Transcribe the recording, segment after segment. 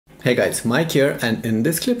Hey guys, Mike here, and in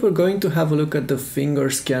this clip we're going to have a look at the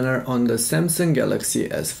finger scanner on the Samsung Galaxy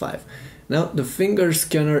S5. Now the finger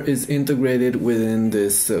scanner is integrated within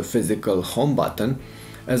this physical home button.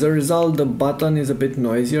 As a result, the button is a bit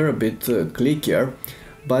noisier, a bit clickier,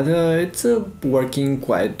 but it's working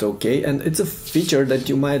quite okay, and it's a feature that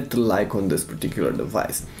you might like on this particular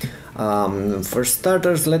device. For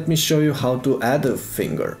starters, let me show you how to add a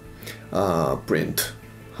fingerprint,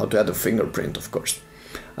 of course.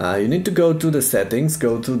 You need to go to the settings,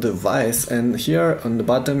 go to device, and here on the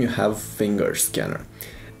bottom you have finger scanner,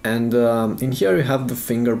 and in here you have the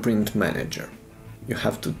fingerprint manager. You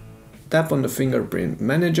have to tap on the fingerprint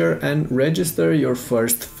manager and register your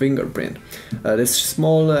first fingerprint. This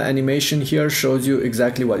small animation here shows you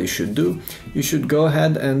exactly what you should do. You should go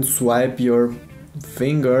ahead and swipe your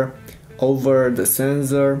finger over the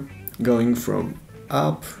sensor, going from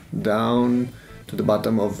up, down to the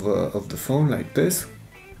bottom of the phone like this,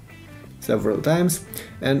 several times,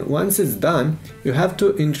 and once it's done you have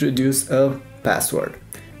to introduce a password,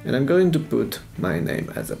 and I'm going to put my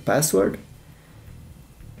name as a password.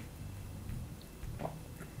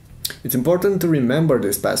 It's important to remember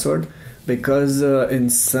this password because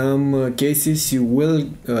in some cases you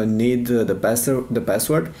will need the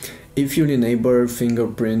password if you enable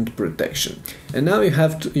fingerprint protection. And now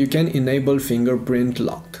you can enable fingerprint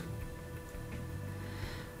locked.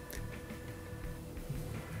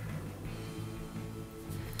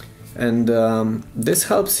 And this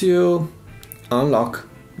helps you unlock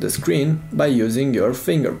the screen by using your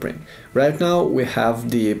fingerprint. Right now we have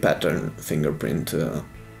the pattern fingerprint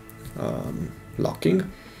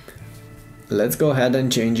locking. Let's go ahead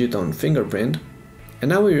and change it on fingerprint, and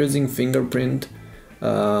now we're using fingerprint,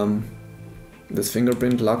 this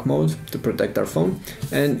fingerprint lock mode to protect our phone,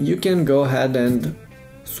 and you can go ahead and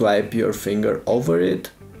swipe your finger over it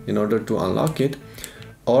in order to unlock it,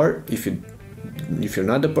 or if you're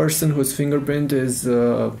not the person whose fingerprint is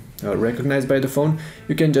recognized by the phone,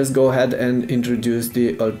 you can just go ahead and introduce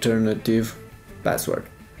the alternative password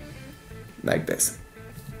like this.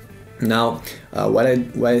 Now,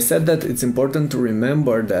 why I said that it's important to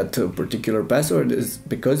remember that particular password is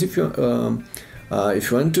because if you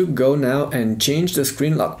want to go now and change the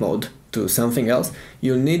screen lock mode to something else,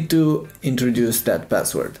 you'll need to introduce that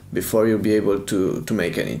password before you'll be able to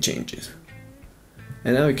make any changes.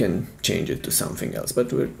 And now you can change it to something else,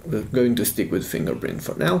 but we're going to stick with fingerprint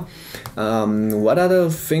for now. What other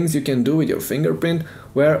things you can do with your fingerprint?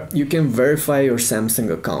 Where you can verify your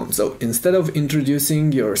Samsung account. So instead of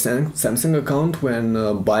introducing your Samsung account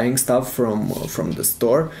when buying stuff from the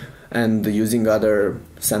store and using other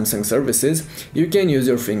Samsung services, you can use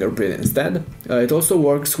your fingerprint instead. It also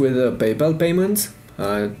works with PayPal payments.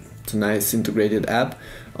 It's a nice integrated app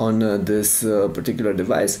on this particular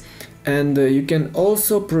device. And you can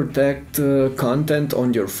also protect content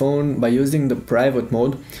on your phone by using the private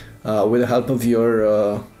mode with the help of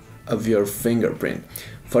your fingerprint.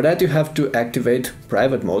 For that you have to activate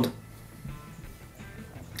private mode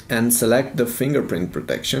and select the fingerprint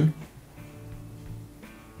protection.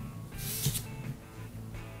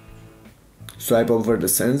 Swipe over the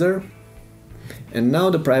sensor, and now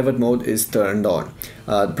the private mode is turned on.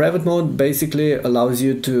 The private mode basically allows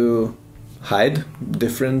you to hide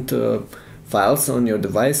different files on your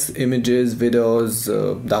device, images, videos,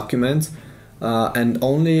 documents, and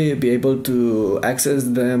only be able to access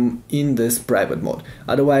them in this private mode.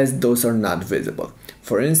 Otherwise those are not visible.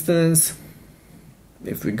 For instance,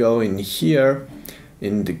 if we go in here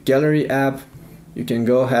in the gallery app, you can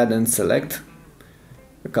go ahead and select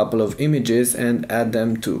a couple of images and add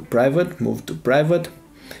them to private, move to private.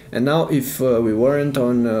 And now if we weren't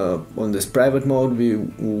on this private mode, we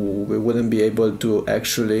wouldn't be able to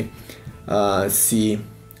actually see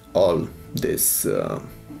all this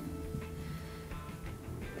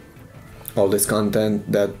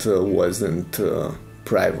content that wasn't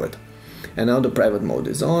private. And now the private mode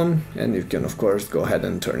is on, and you can of course go ahead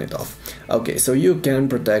and turn it off. Okay, so you can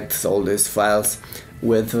protect all these files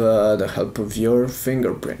with the help of your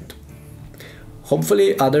fingerprint.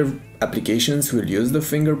 Hopefully other applications will use the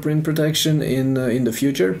fingerprint protection in the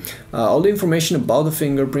future. All the information about the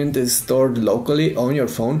fingerprint is stored locally on your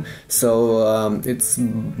phone, so it's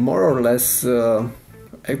more or less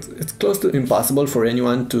it's close to impossible for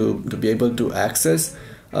anyone to be able to access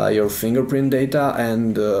your fingerprint data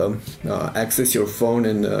and access your phone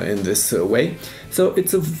in this way. So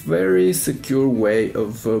it's a very secure way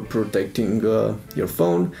of protecting your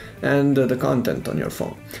phone and the content on your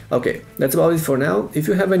phone. Okay, that's about it for now. If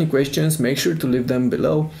you have any questions, make sure to leave them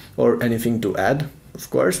below, or anything to add, of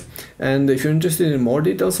course. And if you're interested in more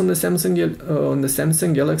details on the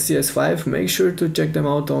Samsung Galaxy S5, make sure to check them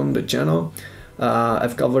out on the channel.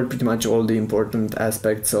 I've covered pretty much all the important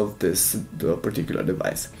aspects of this particular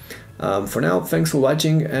device. For now, thanks for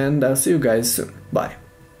watching, and I'll see you guys soon. Bye.